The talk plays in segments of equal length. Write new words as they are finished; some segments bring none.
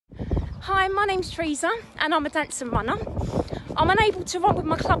Hi, my name's Teresa and I'm a Danson runner. I'm unable to run with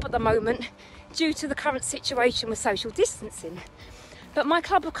my club at the moment due to the current situation with social distancing. But my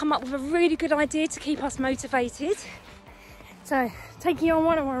club have come up with a really good idea to keep us motivated. So, taking you on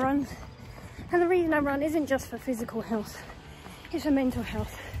one of my runs. And the reason I run isn't just for physical health, it's for mental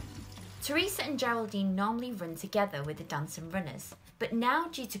health. Teresa and Geraldine normally run together with the Danson Runners, but now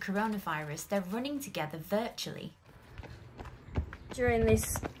due to coronavirus, they're running together virtually. During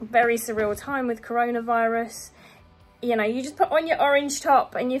this very surreal time with coronavirus, you know, you just put on your orange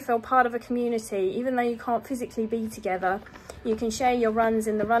top and you feel part of a community. Even though you can't physically be together, you can share your runs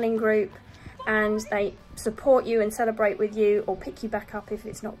in the running group and they support you and celebrate with you or pick you back up if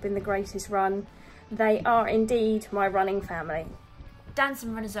it's not been the greatest run. They are indeed my running family.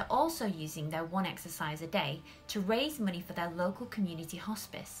 Danson Runners are also using their one exercise a day to raise money for their local community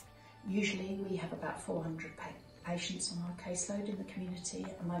hospice. Usually we have about 400 patients on our caseload in the community.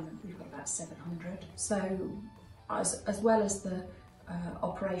 At the moment we've got about 700. So as well as the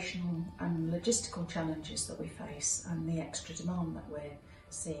operational and logistical challenges that we face and the extra demand that we're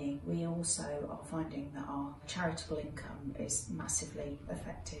seeing, we also are finding that our charitable income is massively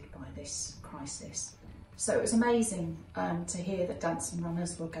affected by this crisis. So it was amazing to hear that Danson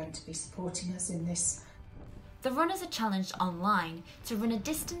Runners were going to be supporting us in this. The runners are challenged online to run a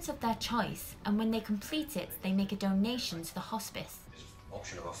distance of their choice, and when they complete it, they make a donation to the hospice. There's an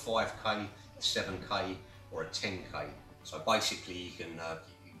option of a 5k, 7k or a 10k. So basically you can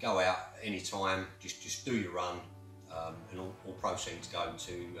go out anytime, just do your run, and all proceeds go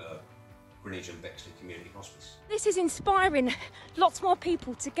to Greenwich and Bexley Community Hospice. This is inspiring lots more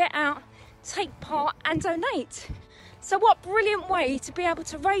people to get out, take part and donate. So what brilliant way to be able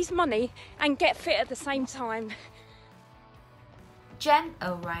to raise money and get fit at the same time. Jen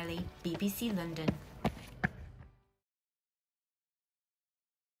O'Reilly, BBC London.